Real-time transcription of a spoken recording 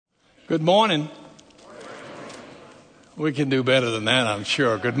Good morning. We can do better than that, I'm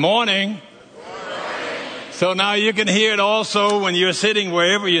sure. Good morning. So now you can hear it also when you're sitting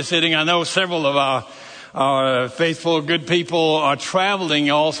wherever you're sitting. I know several of our faithful, good people are traveling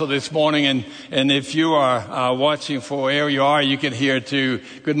also this morning. And if you are watching from wherever you are, you can hear it too.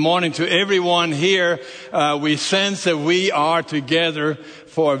 Good morning to everyone here. We sense that we are together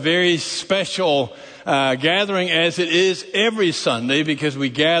for a very special gathering, as it is every Sunday, because we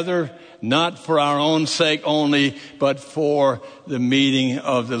gather not for our own sake only, but for the meeting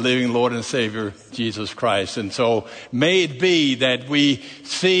of the living Lord and Savior, Jesus Christ. And so may it be that we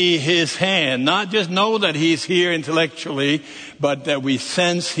see His hand, not just know that He's here intellectually, but that we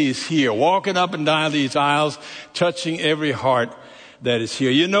sense He's here, walking up and down these aisles, touching every heart that is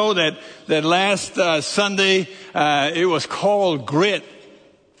here. You know that last Sunday, it was called Grit.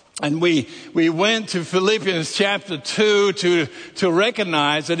 And we went to Philippians chapter 2 to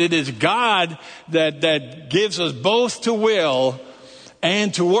recognize that it is God that gives us both to will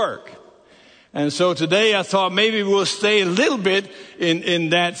and to work. And so today I thought maybe we'll stay a little bit in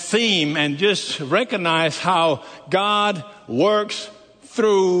that theme and just recognize how God works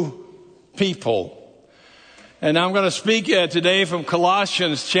through people. And I'm going to speak today from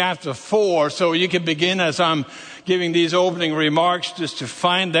Colossians chapter 4, so you can begin as I'm giving these opening remarks just to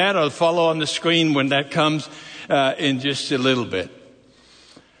find that. I'll follow on the screen when that comes in just a little bit.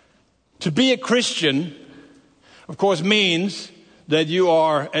 To be a Christian, of course, means that you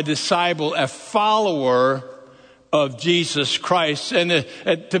are a disciple, a follower of Jesus Christ. And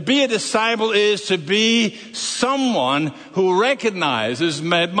to be a disciple is to be someone who recognizes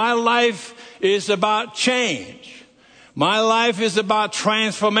that my life is about change. My life is about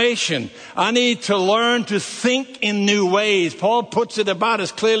transformation. I need to learn to think in new ways. Paul puts it about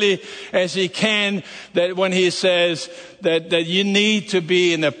as clearly as he can that when he says that you need to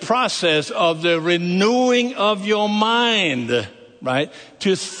be in the process of the renewing of your mind, right?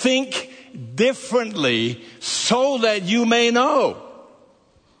 To think differently so that you may know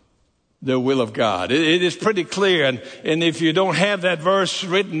the will of God. It is pretty clear. And if you don't have that verse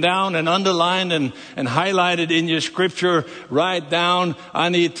written down and underlined and highlighted in your scripture, write down, I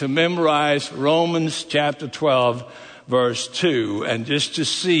need to memorize Romans chapter 12, verse 2, and just to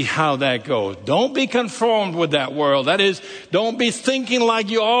see how that goes. Don't be conformed with that world. That is, don't be thinking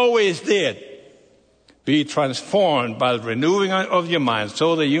like you always did. Be transformed by the renewing of your mind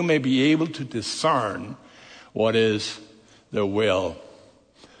so that you may be able to discern what is the will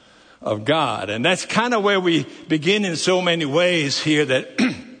of God. And that's kind of where we begin in so many ways here, that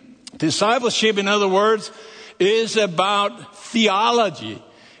discipleship, in other words, is about theology.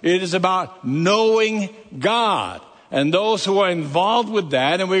 It is about knowing God. And those who are involved with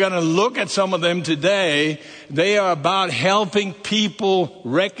that, and we're going to look at some of them today, they are about helping people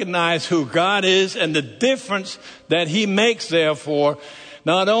recognize who God is and the difference that He makes, therefore,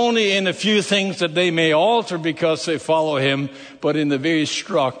 not only in a few things that they may alter because they follow Him, but in the very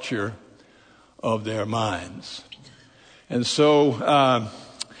structure of their minds. And so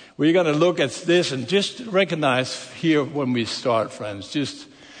we're going to look at this and just recognize here when we start, friends, just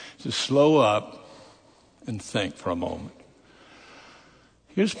to slow up and think for a moment.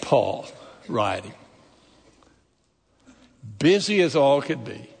 Here's Paul writing. Busy as all could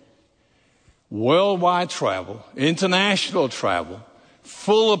be. Worldwide travel, international travel,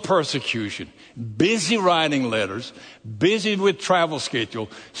 full of persecution, busy writing letters, busy with travel schedule,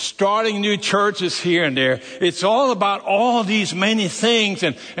 starting new churches here and there. It's all about all these many things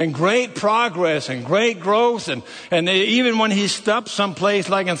and great progress and great growth. And even when he stops someplace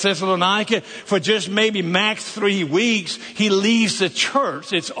like in Thessalonica for just maybe max 3 weeks, he leaves the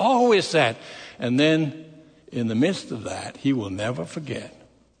church. It's always that. And then in the midst of that, he will never forget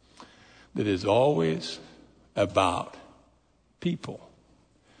that it's always about people.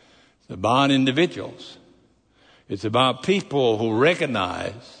 It's about individuals. It's about people who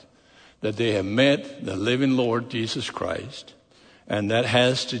recognize that they have met the living Lord Jesus Christ, and that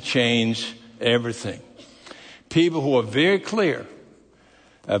has to change everything. People who are very clear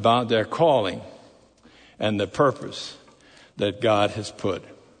about their calling and the purpose that God has put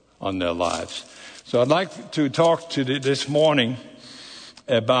on their lives. So I'd like to talk to this morning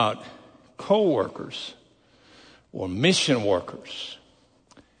about co-workers or mission workers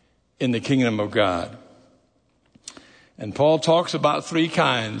in the kingdom of God. And Paul talks about 3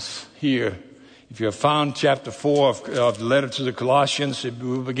 kinds here. If you have found chapter 4 of the letter to the Colossians,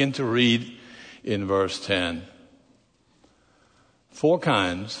 we'll begin to read in verse 10. 4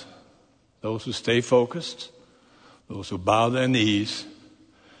 kinds: those who stay focused, those who bow their knees,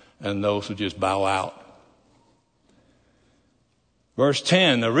 and those who just bow out. Verse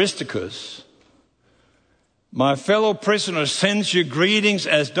 10, Aristarchus, my fellow prisoner, sends you greetings,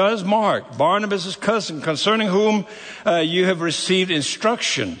 as does Mark, Barnabas' cousin, concerning whom you have received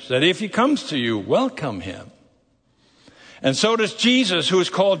instructions, that if he comes to you, welcome him. And so does Jesus, who is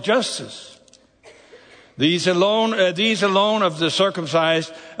called Justus. These alone of the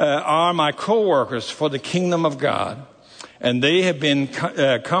circumcised are my co-workers for the kingdom of God, and they have been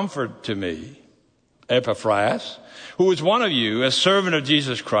comfort to me. Epaphras, who is one of you, a servant of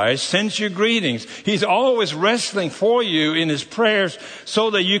Jesus Christ, sends you greetings. He's always wrestling for you in his prayers so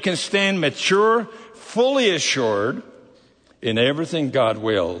that you can stand mature, fully assured in everything God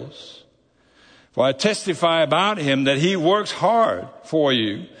wills. For I testify about him that he works hard for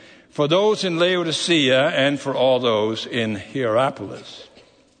you, for those in Laodicea and for all those in Hierapolis.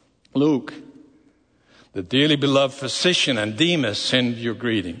 Luke, the dearly beloved physician, and Demas send your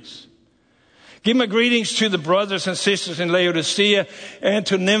greetings. Give my greetings to the brothers and sisters in Laodicea and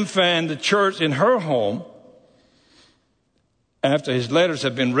to Nympha and the church in her home. After this letter has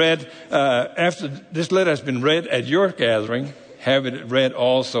been read at your gathering, have it read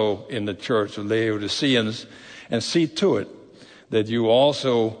also in the church of Laodiceans, and see to it that you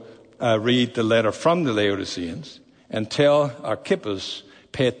also read the letter from the Laodiceans, and tell Archippus,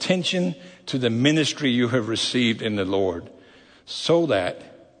 pay attention to the ministry you have received in the Lord, so that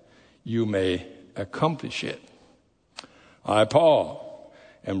you may accomplish it. I, Paul,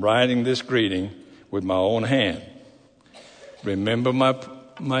 am writing this greeting with my own hand. Remember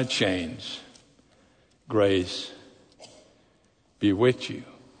my chains. Grace be with you.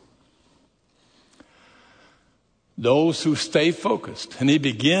 Those who stay focused. And he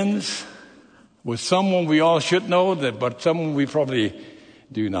begins with someone we all should know, but someone we probably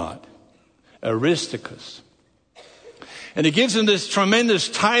do not. Aristarchus. And he gives him this tremendous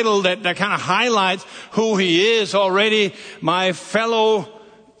title that kind of highlights who he is already, my fellow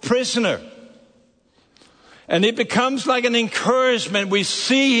prisoner. And it becomes like an encouragement. We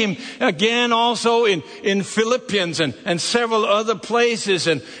see him again also in Philippians and several other places.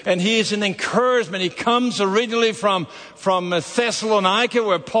 And he is an encouragement. He comes originally from Thessalonica,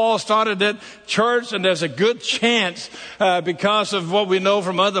 where Paul started that church. And there's a good chance, because of what we know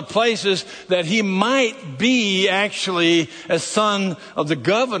from other places, that he might be actually a son of the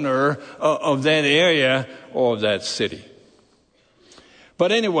governor of that area or of that city.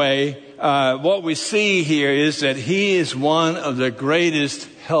 But anyway, what we see here is that he is one of the greatest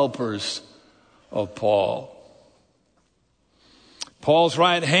helpers of Paul. Paul's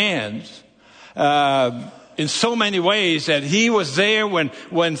right hand, in so many ways, that he was there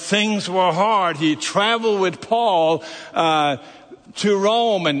when things were hard. He traveled with Paul to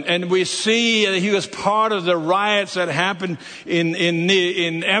Rome, and we see that he was part of the riots that happened in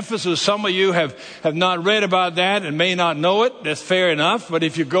Ephesus. Some of you have not read about that and may not know it. That's fair enough. But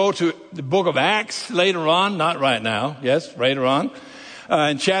if you go to the book of Acts later on, not right now, yes, later on,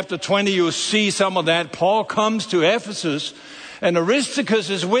 in chapter 20, you'll see some of that. Paul comes to Ephesus, and Aristarchus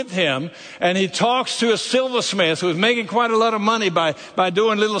is with him, and he talks to a silversmith who's making quite a lot of money by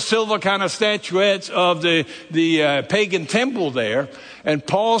doing little silver kind of statuettes of the pagan temple there. And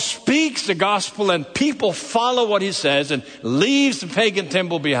Paul speaks the gospel, and people follow what he says and leaves the pagan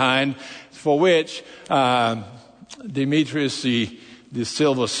temple behind, for which Demetrius, the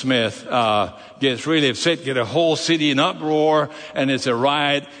silversmith, gets really upset, get a whole city in uproar, and it's a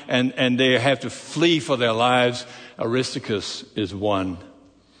riot, and they have to flee for their lives. Aristarchus is one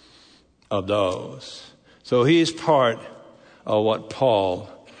of those. So he is part of what Paul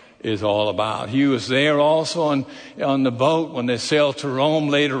is all about. He was there also on the boat when they sailed to Rome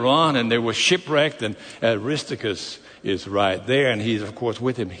later on, and they were shipwrecked, and Aristarchus is right there. And he's, of course,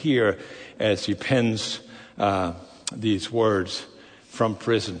 with him here as he pens these words from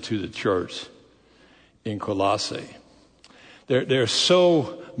prison to the church in Colossae. There's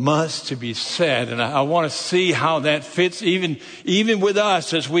so much to be said, and I want to see how that fits even with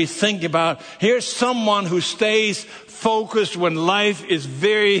us as we think about, here's someone who stays focused when life is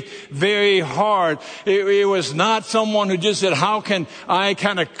very, very hard. It was not someone who just said, how can I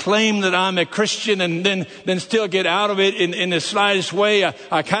kind of claim that I'm a Christian and then still get out of it in the slightest way?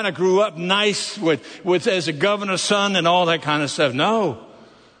 I kind of grew up nice with as a governor's son and all that kind of stuff. No.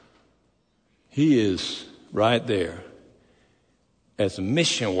 He is right there as a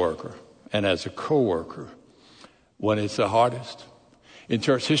mission worker and as a co-worker when it's the hardest. In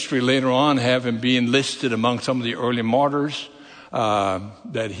church history later on, have him being listed among some of the early martyrs,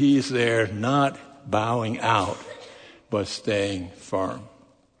 that he's there not bowing out, but staying firm.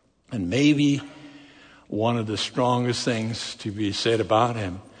 And maybe one of the strongest things to be said about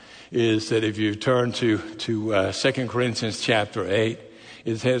him is that if you turn to 2 Corinthians chapter 8,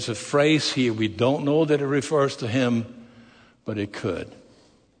 it has a phrase here. We don't know that it refers to him, but it could.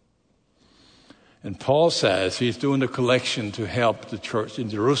 And Paul says he's doing a collection to help the church in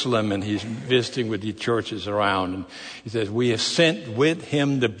Jerusalem, and he's visiting with the churches around. And he says, we have sent with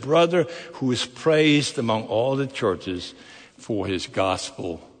him the brother who is praised among all the churches for his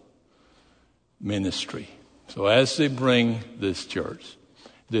gospel ministry. So as they bring this church,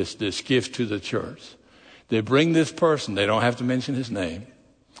 this gift to the church, they bring this person. They don't have to mention his name.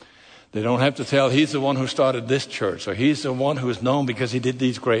 They don't have to tell he's the one who started this church, or he's the one who is known because he did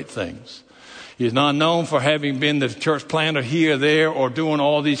these great things. He's not known for having been the church planter here, there, or doing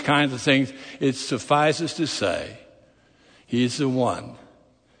all these kinds of things. It suffices to say he's the one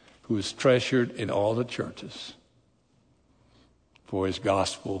who is treasured in all the churches for his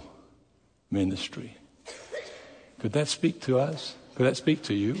gospel ministry. Could that speak to us? Could that speak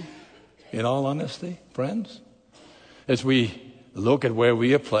to you, in all honesty, friends? As we look at where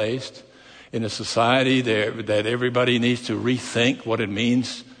we are placed in a society that everybody needs to rethink what it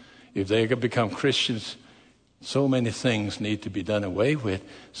means if they could become Christians, so many things need to be done away with.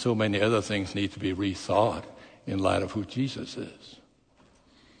 So many other things need to be rethought in light of who Jesus is.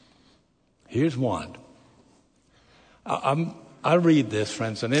 Here's one. I read this,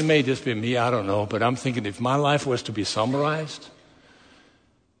 friends, and it may just be me, I don't know, but I'm thinking if my life was to be summarized,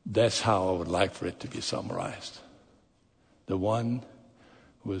 that's how I would like for it to be summarized. The one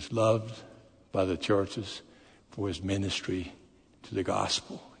who is loved by the churches for his ministry to the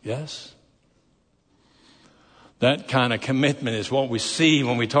gospel. Yes? That kind of commitment is what we see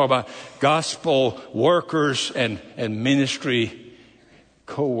when we talk about gospel workers and ministry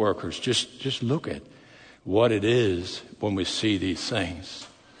co-workers. Just look at what it is when we see these things.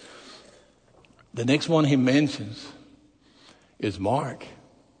 The next one he mentions is Mark.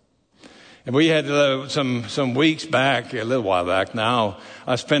 And we had some weeks back, a little while back now,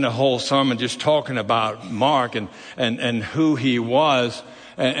 I spent a whole sermon just talking about Mark and who he was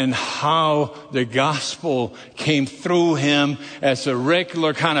and how the gospel came through him as a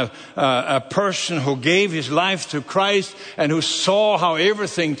regular kind of a person who gave his life to Christ and who saw how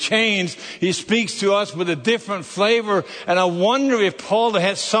everything changed. He speaks to us with a different flavor, and I wonder if Paul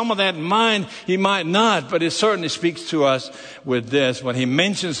had some of that in mind. He might not, but it certainly speaks to us with this. When he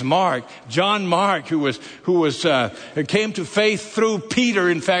mentions Mark, John Mark, who came to faith through Peter.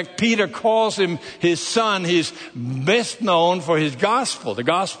 In fact, Peter calls him his son. He's best known for his gospel,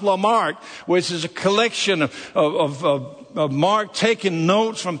 the Gospel of Mark, which is a collection of Mark taking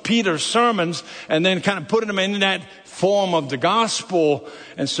notes from Peter's sermons and then kind of putting them in that form of the gospel.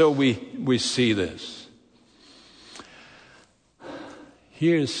 And so we see this.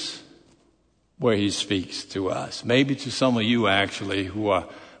 Here's where he speaks to us, maybe to some of you actually who are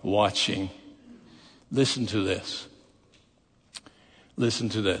watching. Listen to this. Listen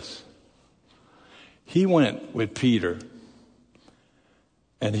to this. He went with Peter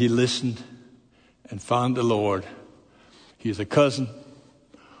and he listened and found the Lord. He's a cousin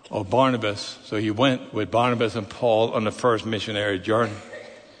of Barnabas. So he went with Barnabas and Paul on the first missionary journey.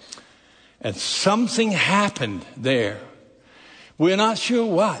 And something happened there. We're not sure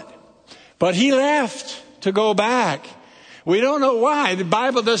what. But he left to go back. We don't know why. The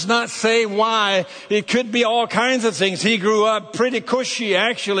Bible does not say why. It could be all kinds of things. He grew up pretty cushy,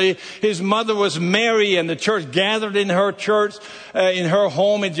 actually. His mother was Mary, and the church gathered in her church, in her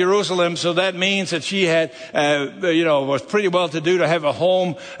home in Jerusalem. So that means that she had, was pretty well to do to have a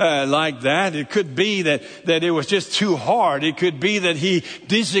home like that. It could be that it was just too hard. It could be that he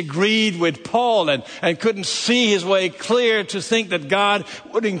disagreed with Paul and couldn't see his way clear to think that God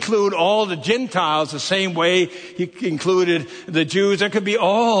would include all the Gentiles the same way he included the Jews. There could be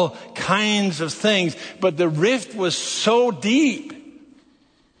all kinds of things, but the rift was so deep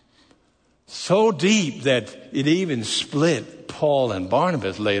that it even split Paul and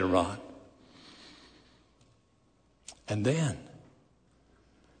Barnabas later on. And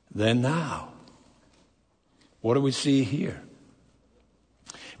then now, what do we see here?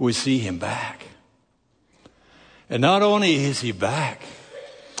 We see him back. And not only is he back,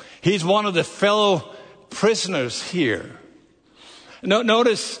 he's one of the fellow prisoners here.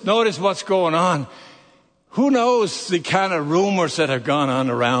 Notice what's going on. Who knows the kind of rumors that have gone on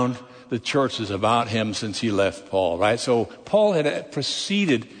around the churches about him since he left Paul, right? So Paul had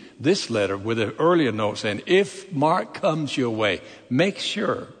preceded this letter with an earlier note saying, if Mark comes your way, make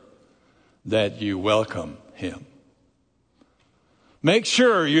sure that you welcome him. Make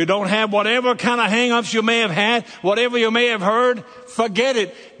sure you don't have whatever kind of hang-ups you may have had, whatever you may have heard. Forget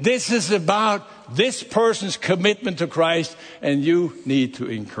it. This is about this person's commitment to Christ, and you need to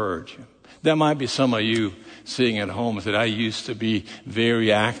encourage him. There might be some of you sitting at home and said, I used to be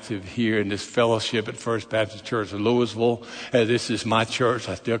very active here in this fellowship at First Baptist Church of Louisville. This is my church.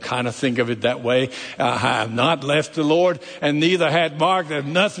 I still kind of think of it that way. I have not left the Lord, and neither had Mark. There's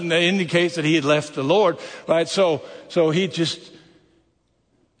nothing that indicates that he had left the Lord, right? So he just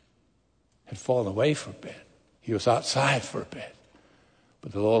had fallen away for a bit. He was outside for a bit.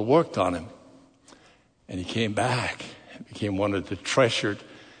 But the Lord worked on him, and he came back and became one of the treasured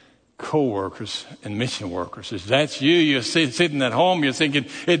co-workers and mission workers. If that's you, you're sitting at home, you're thinking,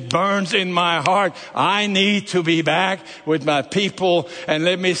 it burns in my heart. I need to be back with my people. And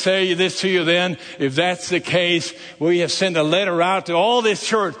let me say this to you then, if that's the case, we have sent a letter out to all this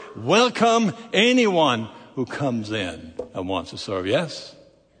church. Welcome anyone who comes in and wants to serve. Yes?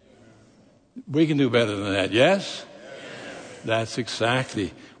 We can do better than that. Yes? That's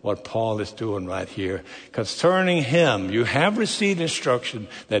exactly what Paul is doing right here. Concerning him, you have received instruction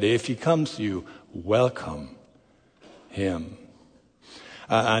that if he comes to you, welcome him.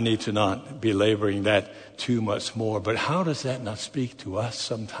 I need to not be laboring that too much more, but how does that not speak to us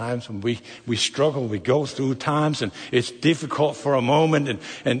sometimes when we struggle, we go through times and it's difficult for a moment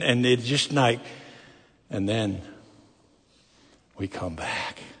and it's just like, and then we come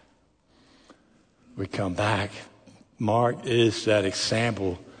back. We come back. Mark is that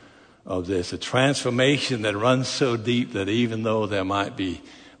example of this, a transformation that runs so deep that even though there might be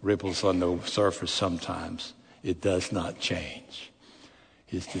ripples on the surface sometimes, it does not change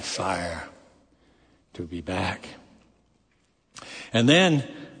his desire to be back. And then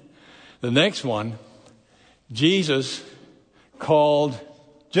the next one, Jesus called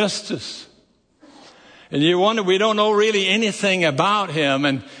Justus. And you wonder, we don't know really anything about him.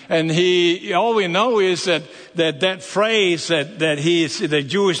 And he, all we know is that phrase that the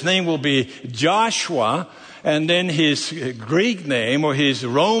Jewish name will be Joshua, and then his Greek name or his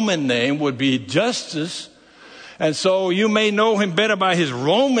Roman name would be Justus. And so you may know him better by his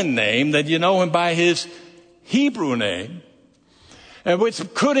Roman name than you know him by his Hebrew name. And which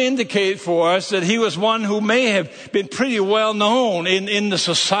could indicate for us that he was one who may have been pretty well known in the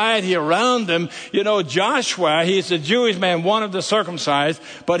society around him. You know, Joshua, he's a Jewish man, one of the circumcised,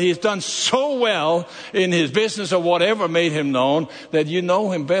 but he's done so well in his business or whatever made him known that you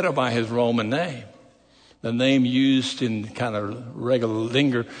know him better by his Roman name. The name used in kind of regular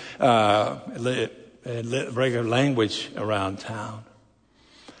language around town.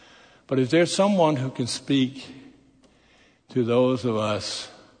 But if there's someone who can speak to those of us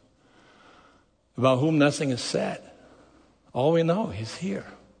about whom nothing is said, all we know, he's here.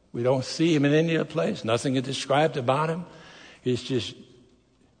 We don't see him in any other place. Nothing is described about him. It's just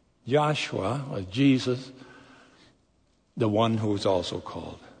Joshua, or Jesus, the one who is also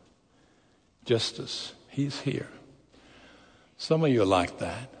called Justus. He's here. Some of you are like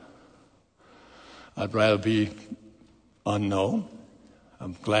that. I'd rather be unknown.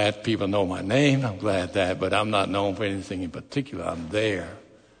 I'm glad people know my name. I'm glad that, but I'm not known for anything in particular. I'm there,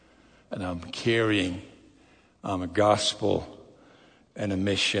 and I'm carrying. I'm a gospel and a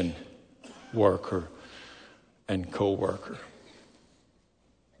mission worker and co-worker.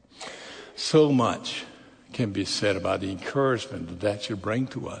 So much can be said about the encouragement that should bring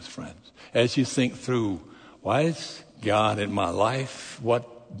to us, friends. As you think through, why is God in my life? What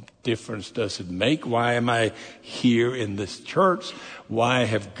difference does it make? Why am I here in this church? Why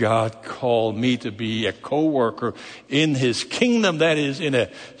have God called me to be a co-worker in his kingdom, that is, in a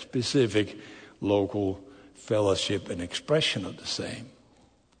specific local fellowship and expression of the same?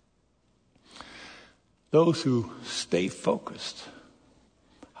 Those who stay focused.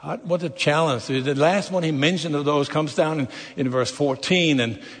 What a challenge. The last one he mentioned of those comes down in verse 14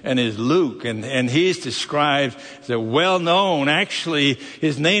 and is Luke. And he's described as a well-known. Actually,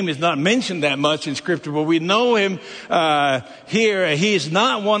 his name is not mentioned that much in Scripture, but we know him here. He's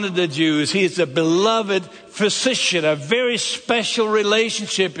not one of the Jews. He's a beloved physician, a very special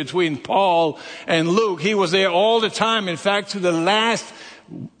relationship between Paul and Luke. He was there all the time. In fact, to the last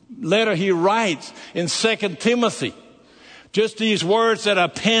letter he writes in 2 Timothy. Just these words that are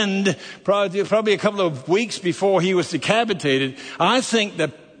penned probably a couple of weeks before he was decapitated. I think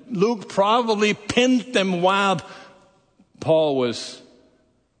that Luke probably penned them while Paul was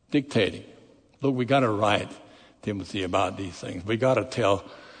dictating. Look, we got to write Timothy about these things. We got to tell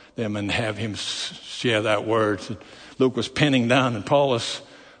them and have him share that word. Luke was penning down and Paul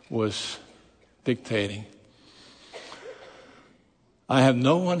was dictating. I have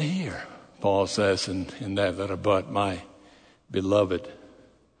no one here, Paul says in that letter, but my beloved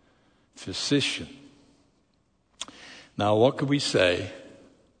physician. Now, what could we say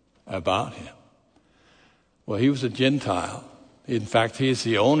about him? Well, he was a Gentile. In fact, he is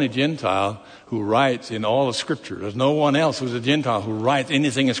the only Gentile who writes in all of Scripture. There's no one else who's a Gentile who writes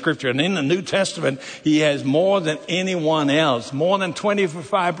anything in Scripture. And in the New Testament, he has more than anyone else. More than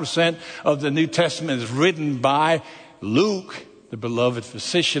 25% of the New Testament is written by Luke, the beloved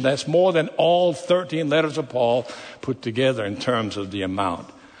physician. That's more than all 13 letters of Paul put together in terms of the amount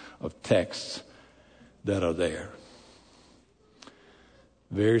of texts that are there.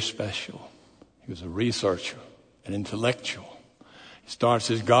 Very special. He was a researcher, an intellectual. He starts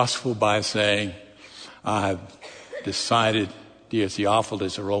his gospel by saying, I have decided, dear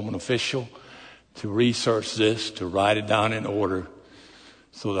Theophilus, a Roman official, to research this, to write it down in order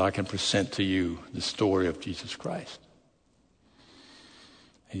so that I can present to you the story of Jesus Christ.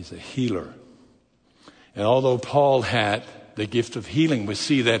 He's a healer. And although Paul had the gift of healing, we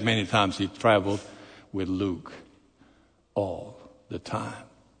see that many times he traveled with Luke all the time.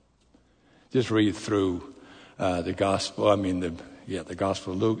 Just read through the Gospel of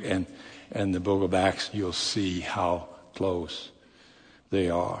Luke and the book of Acts. You'll see how close they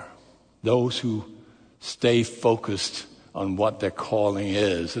are. Those who stay focused on what their calling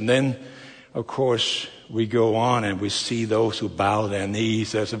is. And then, of course, we go on and we see those who bow their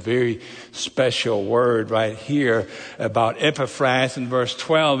knees. There's a very special word right here about Epaphras in verse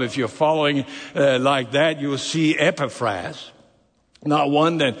 12. If you're following like that, you'll see Epaphras. Not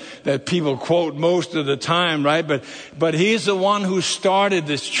one that people quote most of the time, right? But he's the one who started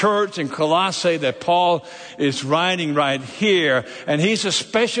this church in Colossae that Paul is writing right here. And he's a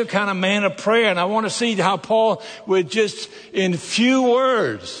special kind of man of prayer. And I want to see how Paul would just in few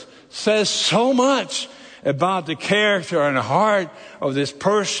words says so much about the character and heart of this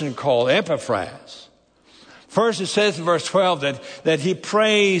person called Epaphras. First it says in verse 12 that he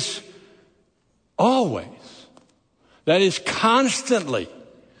prays always. That is constantly.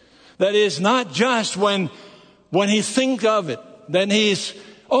 That is not just when he thinks of it. Then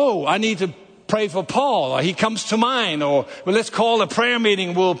I need to pray for Paul. Or he comes to mind. Or well, let's call a prayer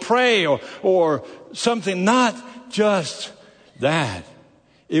meeting. We'll pray. Or something. Not just that.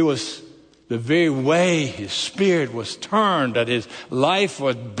 It was the very way his spirit was turned. That his life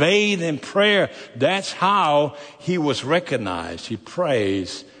was bathed in prayer. That's how he was recognized. He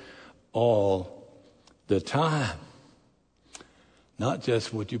prays all the time. Not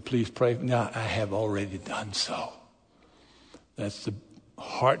just, would you please pray? No, I have already done so. That's the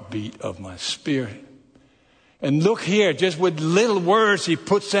heartbeat of my spirit. And look here, just with little words, he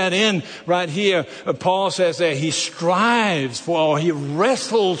puts that in right here. Paul says that he strives for, he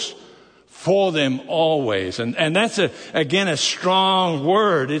wrestles for them always. And that's, again, a strong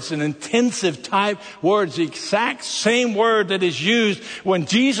word. It's an intensive type word. It's the exact same word that is used when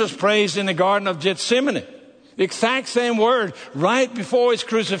Jesus prays in the Garden of Gethsemane. The exact same word right before his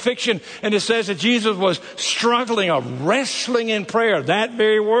crucifixion. And it says that Jesus was struggling or wrestling in prayer. That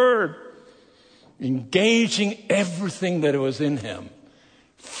very word. Engaging everything that was in him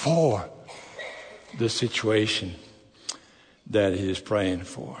for the situation that he is praying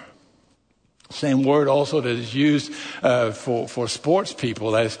for. Same word also that is used for sports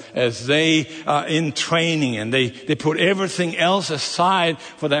people as they are in training and they put everything else aside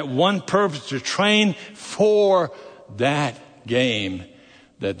for that one purpose, to train for that game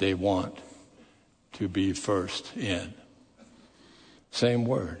that they want to be first in. Same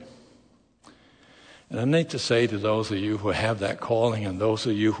word. And I need to say to those of you who have that calling and those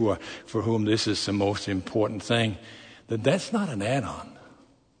of you for whom this is the most important thing, that that's not an add-on.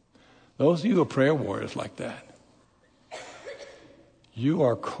 Those of you who are prayer warriors like that, you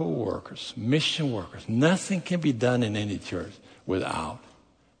are co-workers, mission workers. Nothing can be done in any church without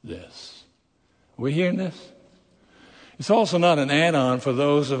this. Are we hearing this? It's also not an add-on for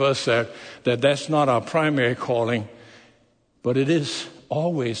those of us that's not our primary calling, but it is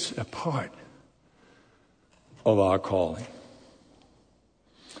always a part of our calling.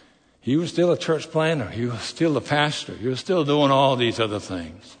 He was still a church planner. He was still a pastor. He was still doing all these other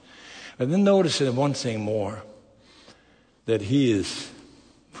things. And then notice that one thing more, that he is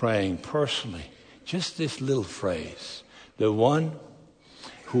praying personally. Just this little phrase. The one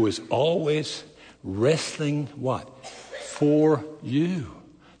who is always wrestling what? For you.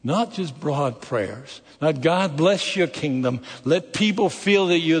 Not just broad prayers. Not God bless your kingdom. Let people feel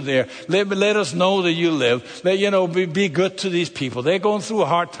that you're there. Let us know that you live. Be good to these people. They're going through a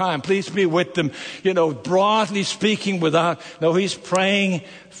hard time. Please be with them. Broadly speaking he's praying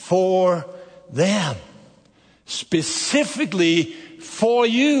for them. Specifically for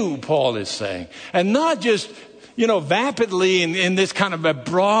you, Paul is saying. And not just vapidly in this kind of a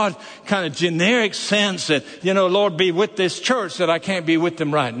broad, kind of generic sense that, Lord, be with this church, that I can't be with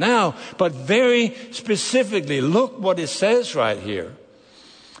them right now. But very specifically, look what it says right here,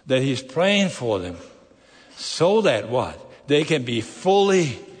 that he's praying for them so that what? They can be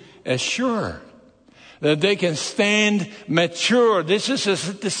fully assured, that they can stand mature. This is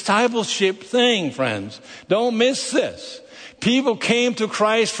a discipleship thing, friends. Don't miss this. People came to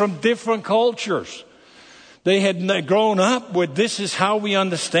Christ from different cultures. They had grown up with, this is how we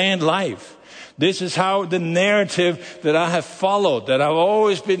understand life. This is how the narrative that I have followed, that I've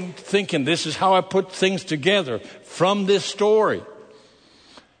always been thinking, this is how I put things together from this story.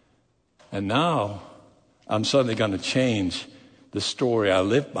 And now I'm suddenly going to change the story I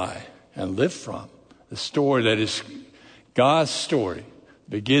live by and live from. The story that is God's story.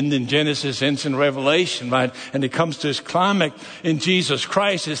 Begins in Genesis, ends in Revelation, right? And it comes to its climax in Jesus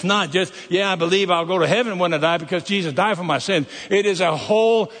Christ. It's not just, I believe I'll go to heaven when I die because Jesus died for my sins. It is a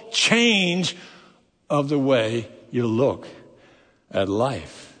whole change of the way you look at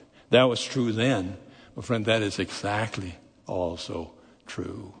life. That was true then. But friend, that is exactly also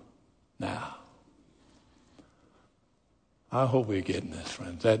true now. I hope we're getting this,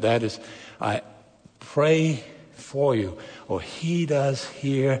 friends. That is, I pray for you, or he does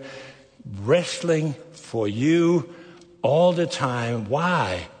here, wrestling for you all the time.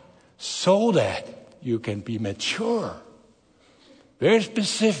 Why? So that you can be mature. Very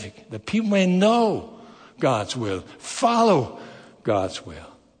specific, that people may know God's will, follow God's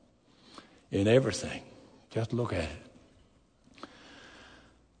will in everything. Just look at it.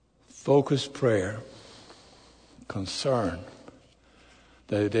 Focused prayer, concern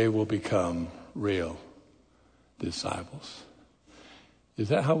that they will become real disciples. Is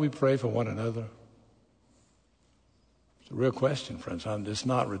that how we pray for one another? It's a real question, friends. It's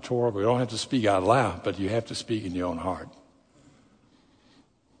not rhetorical. You don't have to speak out loud, but you have to speak in your own heart.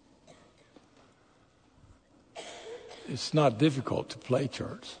 It's not difficult to play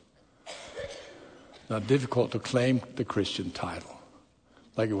church. It's not difficult to claim the Christian title,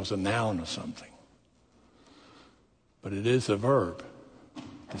 like it was a noun or something. But it is a verb.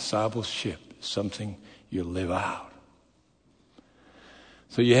 Discipleship is something you live out.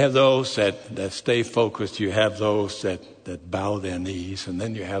 So you have those that stay focused. You have those that bow their knees. And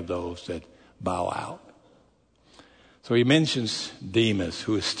then you have those that bow out. So he mentions Demas,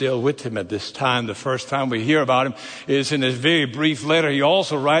 who is still with him at this time. The first time we hear about him is in a very brief letter. He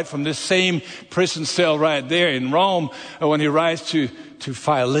also writes from this same prison cell right there in Rome when he writes to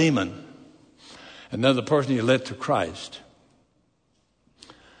Philemon, another person he led to Christ.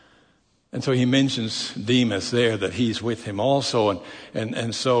 And so he mentions Demas there, that he's with him also.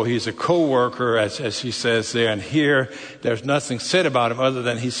 And so he's a co-worker, as he says there. And here, there's nothing said about him other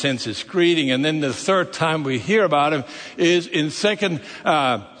than he sends his greeting. And then the third time we hear about him is in Second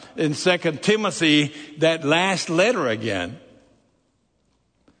Timothy, that last letter again.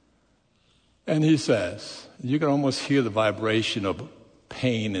 And he says, you can almost hear the vibration of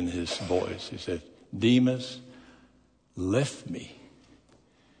pain in his voice. He said, Demas left me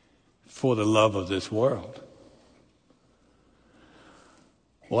for the love of this world.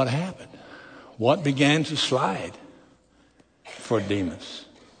 What happened? What began to slide for Demas?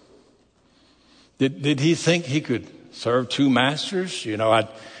 Did he think he could serve two masters?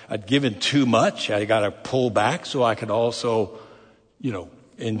 I'd given too much. I got to pull back so I could also,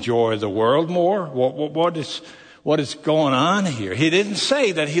 enjoy the world more. What is going on here? He didn't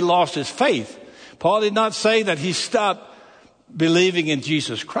say that he lost his faith. Paul did not say that he stopped believing in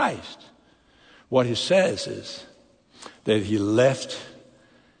Jesus Christ. What he says is that he left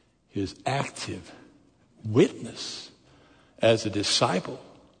his active witness as a disciple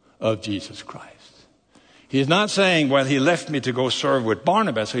of Jesus Christ. He's not saying, well, he left me to go serve with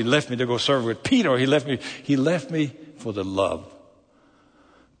Barnabas, or he left me to go serve with Peter, or he left me for the love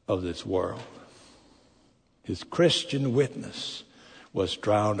of this world. His Christian witness was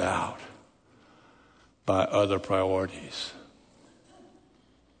drowned out by other priorities.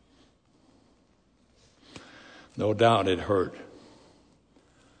 No doubt it hurt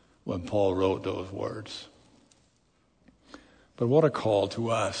when Paul wrote those words. But what a call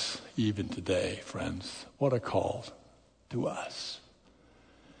to us even today, friends. What a call to us.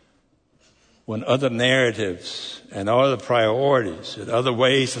 When other narratives and other priorities and other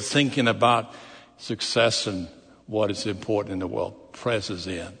ways of thinking about success and what is important in the world presses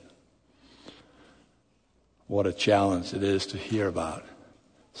in. What a challenge it is to hear about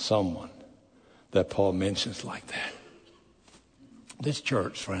someone that Paul mentions like that. This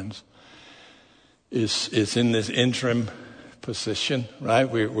church, friends, is in this interim position, right?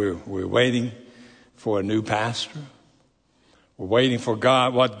 We're waiting for a new pastor. We're waiting for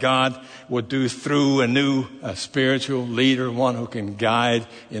God, what God would do through a spiritual leader, one who can guide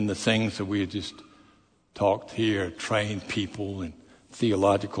in the things that we just talked here, train people in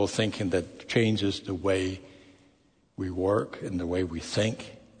theological thinking that changes the way we work and the way we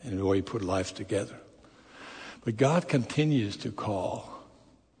think and the way we put life together. But God continues to call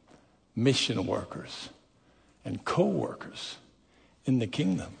mission workers and co-workers in the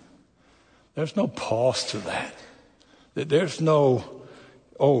kingdom. There's no pause to that. There's no,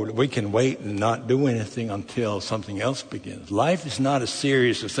 we can wait and not do anything until something else begins. Life is not a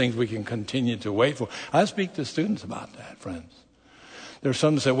series of things we can continue to wait for. I speak to students about that, friends. There's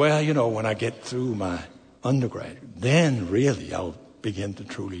some that say, when I get through my undergraduate, then really I'll begin to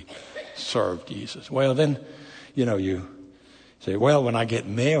truly serve Jesus. Well, then, you say, when I get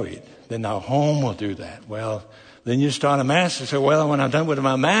married, then our home will do that. Well, then you start a master's. Say, when I'm done with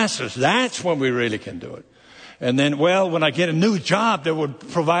my master's, that's when we really can do it. And then, when I get a new job that would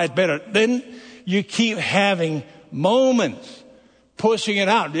provide better, then you keep having moments, pushing it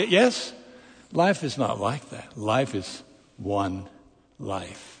out. Yes? Life is not like that. Life is one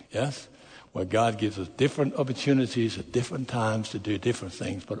life. Yes? Where God gives us different opportunities at different times to do different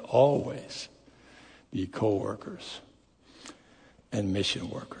things, but always be co-workers and mission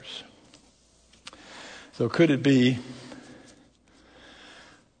workers. So could it be,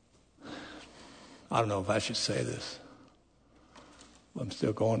 I don't know if I should say this, but I'm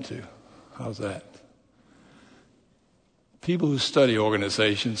still going to. How's that? People who study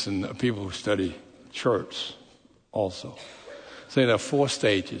organizations and people who study church also say there are 4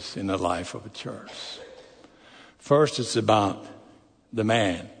 stages in the life of a church. First, it's about the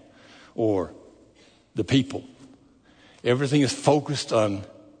man or the people. Everything is focused on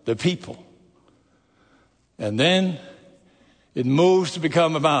the people. And then it moves to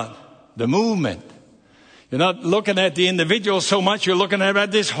become about the movement. You're not looking at the individual so much, you're looking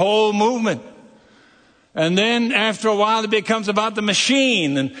at this whole movement. And then after a while, it becomes about the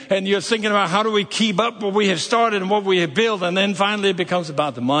machine. And you're thinking about how do we keep up what we have started and what we have built. And then finally, it becomes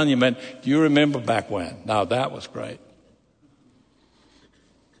about the monument. Do you remember back when? Now, that was great.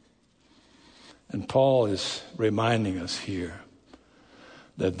 And Paul is reminding us here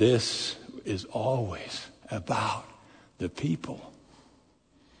that this is always about the people.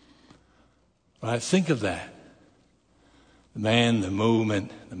 Right? Think of that. The man, the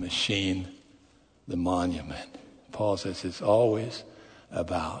movement, the machine, the monument. Paul says it's always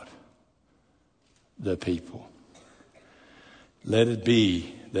about the people. Let it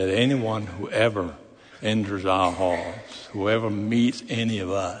be that anyone who ever enters our halls, whoever meets any of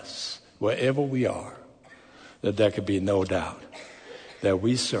us, wherever we are, that there could be no doubt that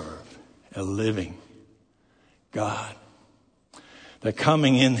we serve a living God. That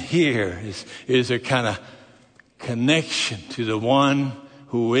coming in here is a kind of connection to the one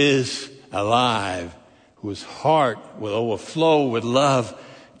who is alive, whose heart will overflow with love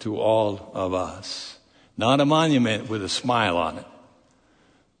to all of us. Not a monument with a smile on it,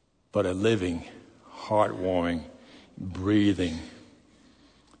 but a living, heartwarming, breathing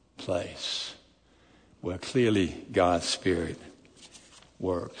place where clearly God's Spirit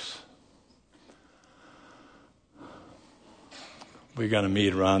works. We're going to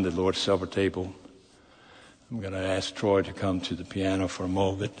meet around the Lord's Supper table. I'm going to ask Troy to come to the piano for a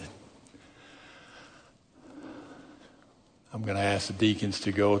moment. I'm going to ask the deacons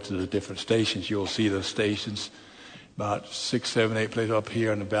to go to the different stations. You'll see those stations, about 6, 7, 8 places up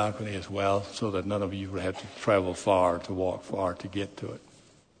here on the balcony as well, so that none of you would have to travel far, to walk far to get to it.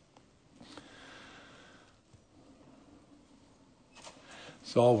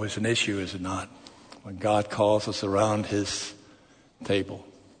 It's always an issue, is it not, when God calls us around His table.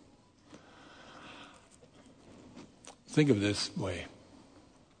 Think of it this way.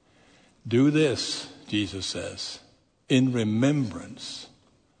 Do this, Jesus says, in remembrance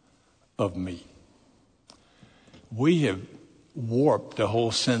of me. We have warped the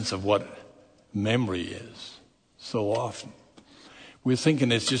whole sense of what memory is so often. We're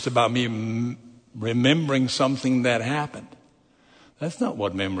thinking it's just about me remembering something that happened. That's not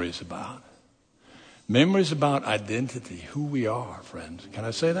what memory is about. Memory is about identity, who we are, friends. Can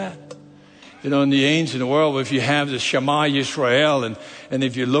I say that? You know, in the ancient world, if you have the Shema Yisrael, and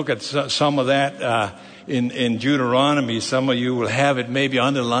if you look at some of that in Deuteronomy, some of you will have it maybe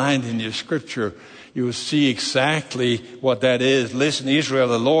underlined in your scripture. You will see exactly what that is. Listen, Israel,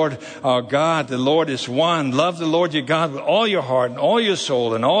 the Lord our God, the Lord is one. Love the Lord your God with all your heart and all your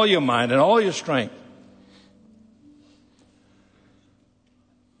soul and all your mind and all your strength.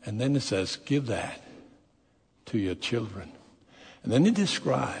 And then it says, give that to your children. And then it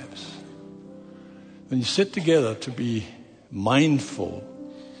describes when you sit together to be mindful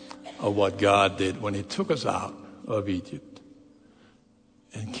of what God did when he took us out of Egypt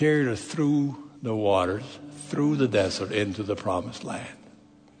and carried us through the waters, through the desert, into the promised land.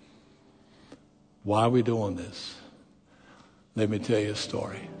 Why are we doing this? Let me tell you a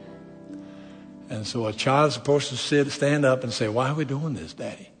story. And so a child's supposed to stand up and say, why are we doing this,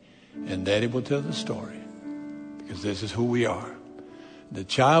 Daddy? And Daddy will tell the story, because this is who we are. The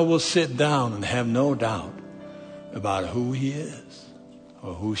child will sit down and have no doubt about who he is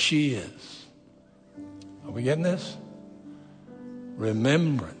or who she is. Are we getting this?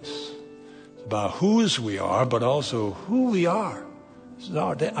 Remembrance. It's about whose we are, but also who we are. This is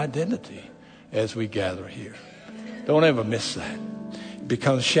our identity as we gather here. Don't ever miss that. It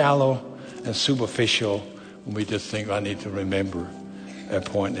becomes shallow and superficial when we just think, I need to remember a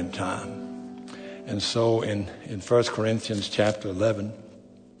point in time. And so in 1 Corinthians chapter 11,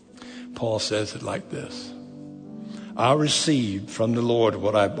 Paul says it like this. I received from the Lord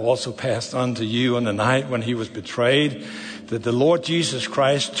what I also passed on to you on the night when he was betrayed, that the Lord Jesus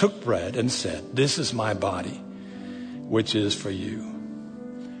Christ took bread and said, this is my body, which is for you.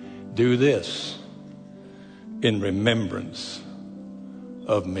 Do this in remembrance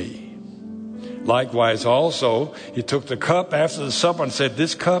of me. Likewise also, he took the cup after the supper and said,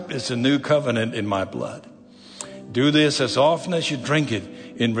 this cup is the new covenant in my blood. Do this as often as you drink it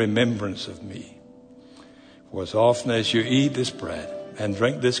in remembrance of me. For as often as you eat this bread and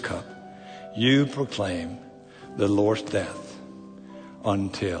drink this cup, you proclaim the Lord's death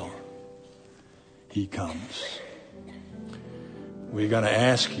until he comes. We're going to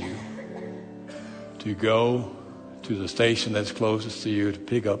ask you to go to the station that's closest to you to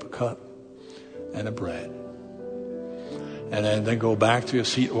pick up a cup and a bread. And then go back to your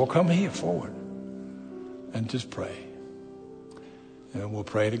seat or come here forward and just pray. And we'll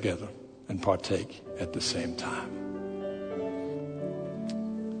pray together and partake at the same time.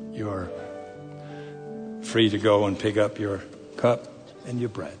 You're free to go and pick up your cup and your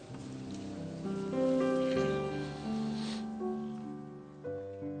bread.